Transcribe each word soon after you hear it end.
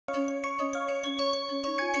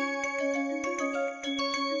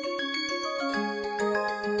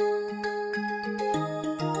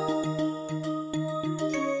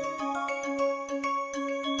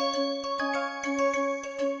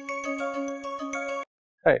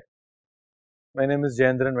My name is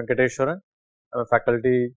Jayendran Venkateswaran. I am a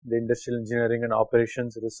faculty in the Industrial Engineering and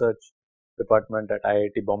Operations Research Department at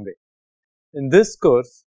IIT Bombay. In this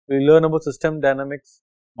course, we learn about system dynamics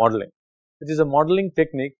modeling, which is a modeling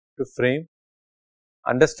technique to frame,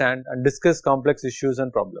 understand and discuss complex issues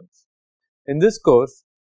and problems. In this course,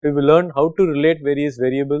 we will learn how to relate various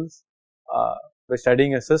variables by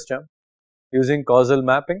studying a system using causal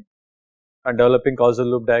mapping and developing causal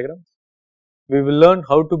loop diagrams. We will learn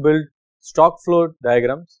how to build stock flow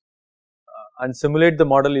diagrams and simulate the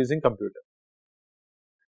model using computer.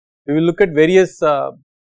 We will look at various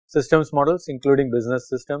systems models including business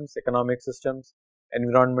systems, economic systems,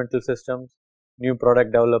 environmental systems, new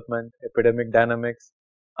product development, epidemic dynamics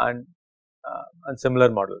and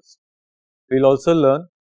similar models. We will also learn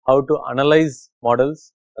how to analyze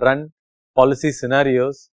models, run policy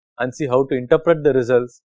scenarios and see how to interpret the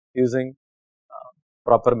results using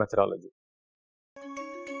proper methodology.